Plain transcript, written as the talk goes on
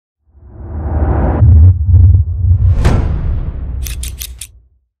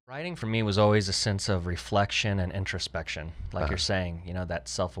Writing for me was always a sense of reflection and introspection, like Uh, you're saying, that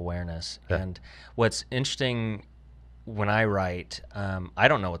self-awareness. yeah, And what's interesting when I write, I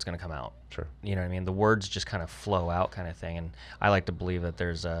don't know what's going to come out. sure. You know what I mean? The words just kind of flow out, kind of thing. And I like to believe that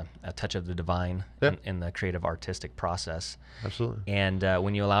there's a touch of the divine Yeah, in the creative artistic process. absolutely. And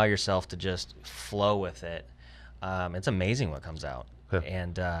when you allow yourself to just flow with it, it's amazing what comes out.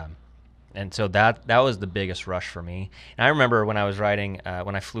 Yeah. And so that was the biggest rush for me. And I remember when I was writing,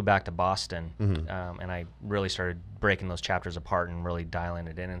 when I flew back to Boston, Hmm. and I really started breaking those chapters apart and really dialing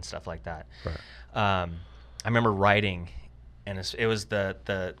it in and stuff like that. Right. I remember writing, and it was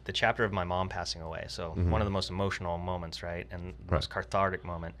the chapter of my mom passing away. So Hmm. one of the most emotional moments, right, and the Right. most cathartic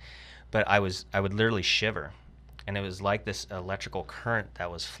moment. But I would literally shiver, and it was like this electrical current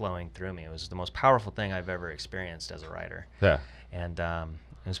that was flowing through me. It was the most powerful thing I've ever experienced as a writer, Yeah. and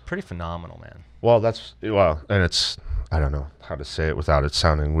it was pretty phenomenal, man. And it's, I don't know how to say it without it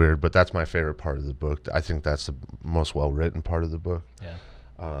sounding weird, but that's my favorite part of the book. I think that's the most well written part of the book. Yeah.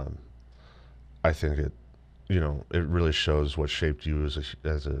 Um, I think it really shows what shaped you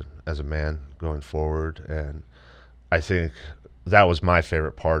as a man going forward, and I think that was my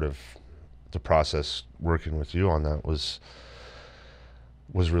favorite part of the process working with you on that was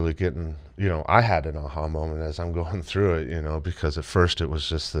really getting, I had an aha moment as I'm going through it, because at first it was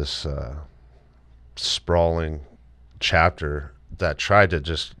just this sprawling chapter that tried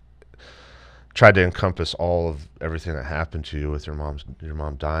to encompass all of everything that happened to you with your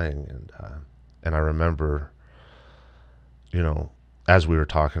mom dying, and I remember, as we were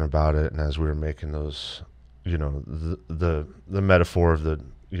talking about it and as we were making those, the metaphor of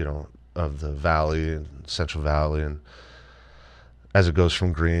the valley and Central Valley, and as it goes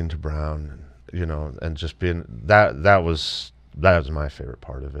from green to brown, and just being that was my favorite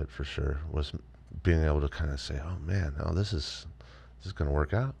part of it for sure, was being able to kind of say, oh man, this is going to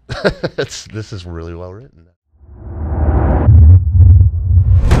work out. This is really well written.